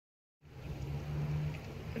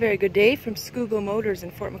Very good day from Scougall Motors in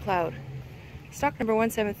Fort Macleod. Stock number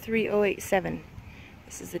 173087.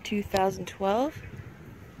 This is the 2012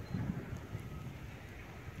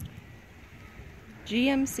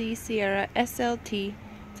 GMC Sierra SLT.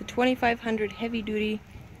 It's a 2500 heavy duty.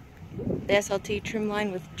 The SLT trim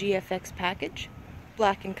line with GFX package.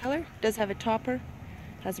 Black in color. Does have a topper.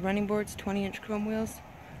 Has running boards, 20-inch chrome wheels.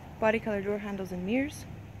 Body color door handles and mirrors.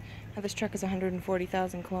 Now this truck is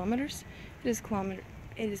 140,000 kilometers.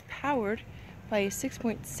 It is powered by a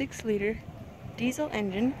 6.6 liter diesel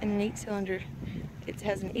engine and an 8-cylinder. It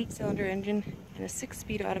has an 8-cylinder engine and a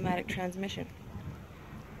 6-speed automatic transmission.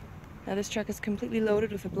 Now this truck is completely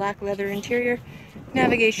loaded with a black leather interior,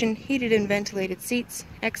 navigation, heated and ventilated seats,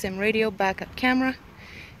 XM radio, backup camera.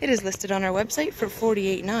 It is listed on our website for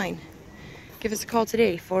 $48,900. Give us a call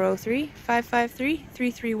today,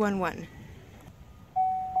 403-553-3311.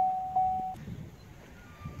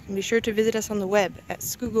 And be sure to visit us on the web at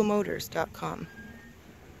scougallmotors.com.